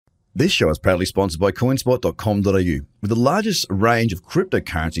This show is proudly sponsored by coinspot.com.au, with the largest range of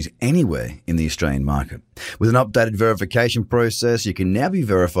cryptocurrencies anywhere in the Australian market. With an updated verification process, you can now be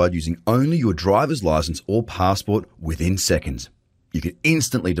verified using only your driver's license or passport within seconds. You can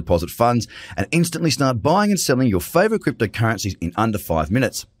instantly deposit funds and instantly start buying and selling your favourite cryptocurrencies in under 5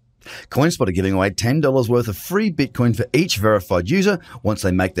 minutes. CoinSpot are giving away $10 worth of free Bitcoin for each verified user once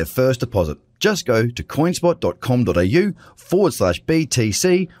they make their first deposit. Just go to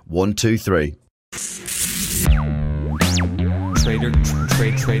coinspot.com.au/BTC123. Trader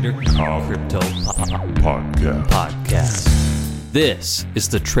Crypto Podcast. This is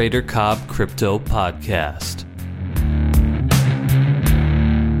the Trader Cobb Crypto Podcast.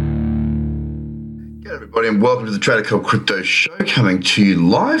 G'day everybody and welcome to the Trader Cobb Crypto Show, coming to you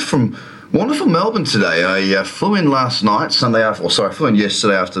live from wonderful Melbourne today. I flew in last night, I flew in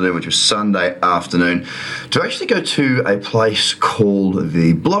yesterday afternoon, which was Sunday afternoon, to actually go to a place called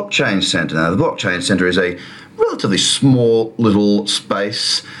the Blockchain Centre. Now, the Blockchain Centre is a relatively small little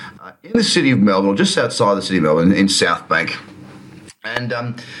space in the city of Melbourne, or just outside the city of Melbourne, in South Bank. And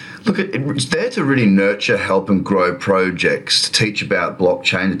look, it's there to really nurture, help and grow projects, to teach about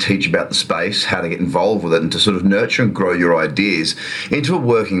blockchain, to teach about the space, how to get involved with it, and to sort of nurture and grow your ideas into a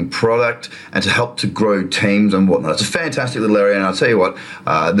working product, and to help to grow teams and whatnot. It's a fantastic little area, and I'll tell you what,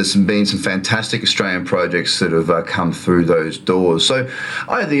 there's been some fantastic Australian projects that have come through those doors. So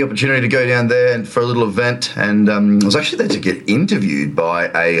I had the opportunity to go down there and for a little event, and I was actually there to get interviewed by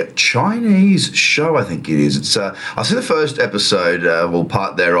a Chinese show, I think it is. It's I see the first episode,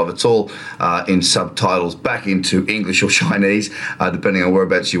 part thereof. It's all in subtitles back into English or Chinese, depending on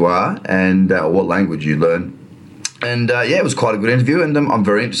whereabouts you are and what language you learn. And it was quite a good interview, and I'm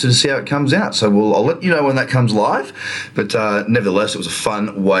very interested to see how it comes out. So I'll let you know when that comes live. But nevertheless, it was a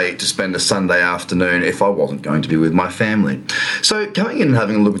fun way to spend a Sunday afternoon if I wasn't going to be with my family. So coming in and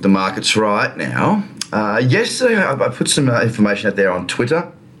having a look at the markets right now. Yesterday, I put some information out there on Twitter.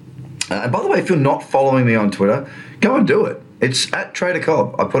 And by the way, if you're not following me on Twitter, go and do it. It's at Trader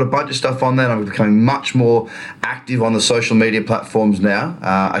Cobb. I put a bunch of stuff on there, and I'm becoming much more active on the social media platforms now.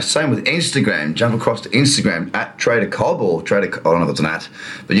 Same with Instagram. Jump across to Instagram at Trader Cobb, or Trader. I don't know if it's an at,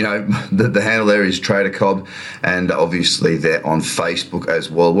 but you know the handle there is Trader Cobb, and obviously they're on Facebook as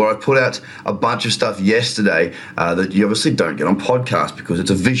well, where I put out a bunch of stuff yesterday that you obviously don't get on podcasts because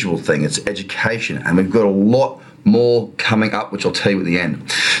it's a visual thing. It's education, and we've got a lot more coming up, which I'll tell you at the end.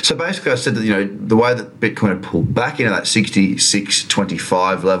 So basically I said that, the way that Bitcoin had pulled back into that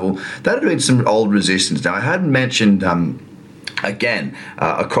 66.25 level, that had been some old resistance. Now I had mentioned again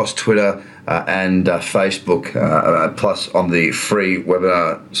across Twitter and Facebook, plus on the free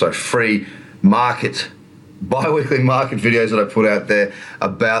market bi-weekly market videos that I put out there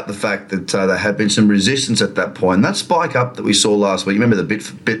about the fact that there had been some resistance at that point. And that spike up that we saw last week, you remember the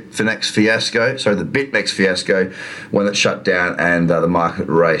BitMEX fiasco, when it shut down and the market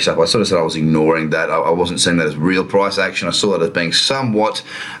raced up. I sort of said I was ignoring that. I wasn't seeing that as real price action. I saw that as being somewhat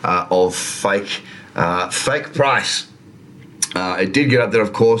of fake price. It did get up there,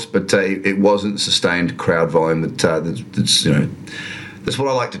 of course, but it wasn't sustained crowd volume that's what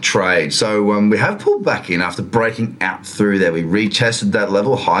I like to trade. So we have pulled back in after breaking out through there. We retested that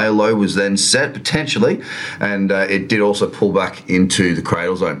level. Higher low was then set, potentially, and it did also pull back into the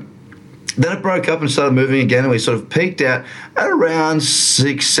cradle zone. Then it broke up and started moving again, and we sort of peaked out at around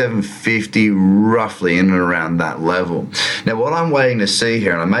 750, roughly in and around that level. Now, what I'm waiting to see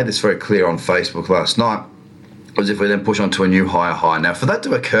here, and I made this very clear on Facebook last night, was if we then push on to a new higher high. Now, for that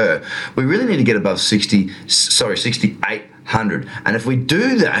to occur, we really need to get above 6800. And if we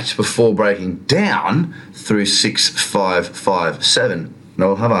do that before breaking down through 6557, now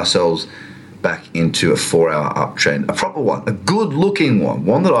we'll have ourselves back into a 4-hour uptrend, a proper one, a good-looking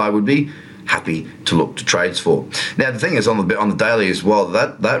one that I would be happy to look to trades for. Now, the thing is, on the daily as well,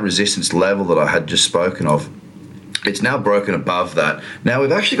 that resistance level that I had just spoken of, it's now broken above that. Now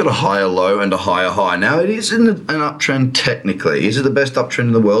we've actually got a higher low and a higher high. Now it is in an uptrend technically. Is it the best uptrend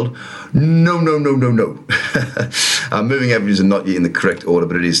in the world? No. Moving averages are not yet in the correct order,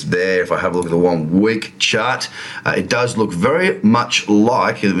 but it is there. If I have a look at the 1 week chart, it does look very much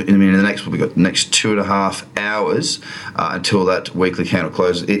like, we've got the next 2.5 hours until that weekly candle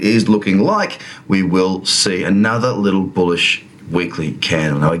closes. It is looking like we will see another little bullish weekly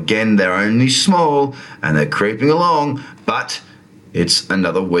candle. Now again, they're only small and they're creeping along, but it's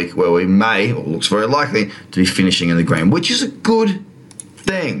another week where we may, or looks very likely, to be finishing in the green, which is a good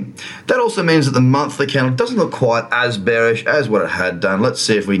thing. That also means that the monthly candle doesn't look quite as bearish as what it had done. Let's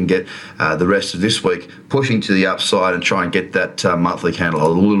see if we can get the rest of this week pushing to the upside and try and get that monthly candle a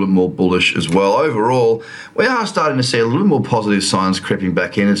little bit more bullish as well. Overall, we are starting to see a little more positive signs creeping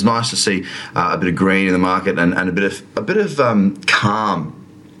back in. It's nice to see a bit of green in the market and a bit of calm.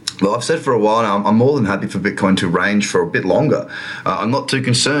 Well, I've said for a while now, I'm more than happy for Bitcoin to range for a bit longer. I'm not too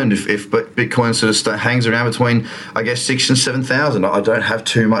concerned if Bitcoin sort of hangs around between, I guess, 6,000 and 7,000. I don't have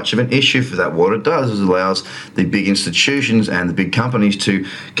too much of an issue for that. What it does is it allows the big institutions and the big companies to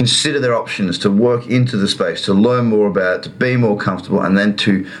consider their options, to work into the space, to learn more about it, to be more comfortable, and then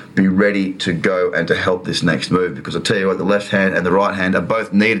to be ready to go and to help this next move. Because I tell you what, the left hand and the right hand are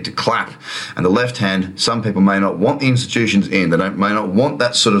both needed to clap. And the left hand, some people may not want the institutions in. They may not want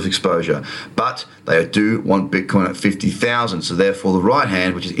that sort of exposure, but they do want Bitcoin at 50,000. So therefore, the right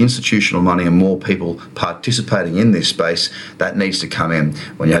hand, which is institutional money and more people participating in this space, that needs to come in.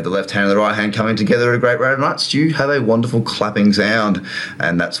 When you have the left hand and the right hand coming together at a great rate of knots, you have a wonderful clapping sound,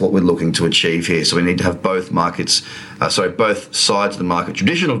 and that's what we're looking to achieve here. So we need to have both markets, both sides of the market,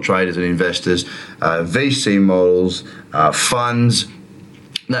 traditional traders and investors, VC models, funds,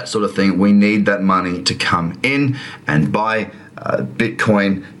 that sort of thing. We need that money to come in and buy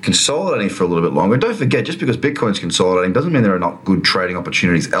Bitcoin consolidating for a little bit longer. Don't forget, just because Bitcoin's consolidating doesn't mean there are not good trading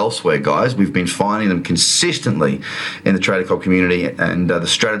opportunities elsewhere, guys. We've been finding them consistently in the Trader Cobb community, and the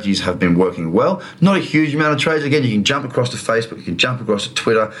strategies have been working well. Not a huge amount of trades. Again, you can jump across to Facebook, you can jump across to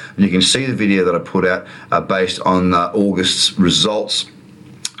Twitter, and you can see the video that I put out based on August's results.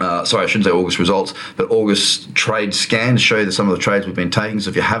 Sorry, I shouldn't say August results, but August trade scan to show you some of the trades we've been taking.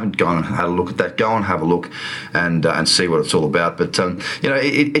 So if you haven't gone and had a look at that, go and have a look and see what it's all about. But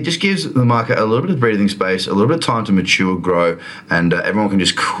it just gives the market a little bit of breathing space, a little bit of time to mature, grow, and everyone can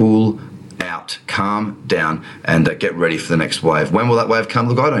just cool out, calm down, and get ready for the next wave. When will that wave come?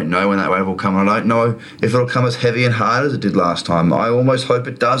 Look, I don't know when that wave will come. I don't know if it'll come as heavy and hard as it did last time. I almost hope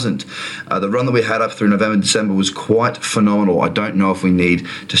it doesn't. The run that we had up through November, December was quite phenomenal. I don't know if we need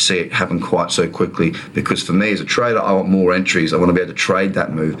to see it happen quite so quickly, because for me as a trader, I want more entries. I want to be able to trade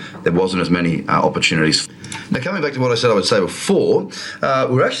that move. There wasn't as many opportunities. Now, coming back to what I said I would say before,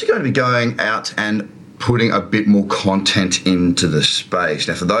 we're actually going to be going out and putting a bit more content into the space.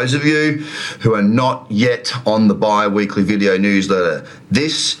 Now, for those of you who are not yet on the bi-weekly video newsletter,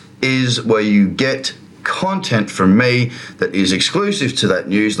 this is where you get content from me that is exclusive to that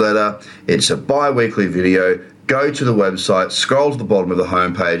newsletter. It's a bi-weekly video. Go to the website, scroll to the bottom of the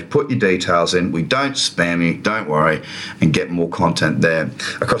homepage, put your details in. We don't spam you, don't worry, and get more content there.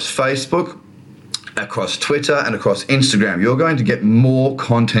 Across Facebook, across Twitter, and across Instagram, you're going to get more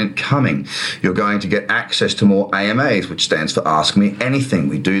content coming. You're going to get access to more AMAs, which stands for Ask Me Anything.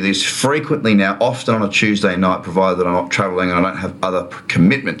 We do this frequently now, often on a Tuesday night, provided that I'm not traveling and I don't have other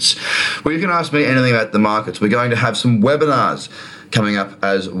commitments, where you can ask me anything about the markets. We're going to have some webinars coming up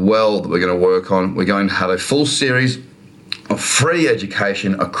as well that we're going to work on. We're going to have a full series of free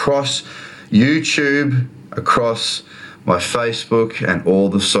education across YouTube, across my Facebook, and all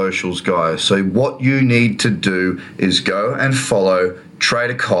the socials, guys. So what you need to do is go and follow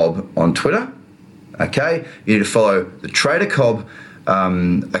Trader Cobb on Twitter. Okay, you need to follow the Trader Cobb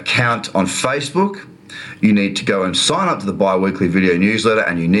account on Facebook. You need to go and sign up to the bi-weekly video newsletter,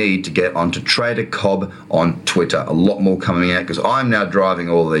 and you need to get onto Trader Cobb on Twitter. A lot more coming out because I'm now driving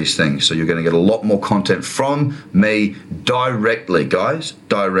all of these things. So you're going to get a lot more content from me directly, guys,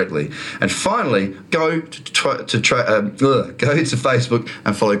 directly. And finally, go to Facebook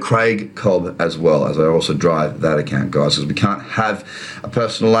and follow Craig Cobb as well, as I also drive that account, guys, because we can't have a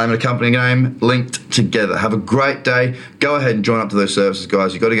personal name and a company name linked together. Have a great day. Go ahead and join up to those services,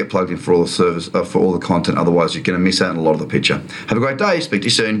 guys. You've got to get plugged in for all the service, for all the content. Otherwise, you're going to miss out on a lot of the picture. Have a great day. Speak to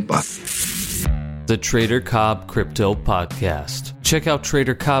you soon. Bye. The Trader Cobb Crypto Podcast. Check out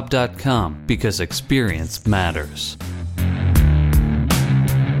TraderCobb.com because experience matters.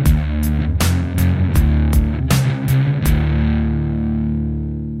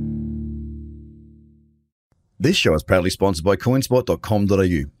 This show is proudly sponsored by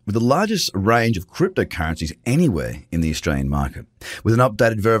coinspot.com.au, with the largest range of cryptocurrencies anywhere in the Australian market. With an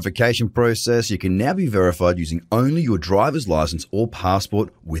updated verification process, you can now be verified using only your driver's license or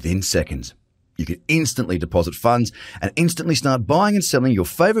passport within seconds. You can instantly deposit funds and instantly start buying and selling your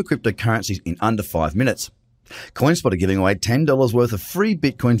favorite cryptocurrencies in under 5 minutes. CoinSpot are giving away $10 worth of free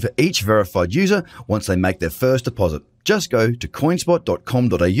Bitcoin for each verified user once they make their first deposit. Just go to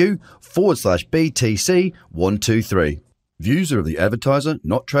coinspot.com.au/BTC123. Views are of the advertiser,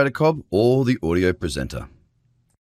 not Trader Cobb or the audio presenter.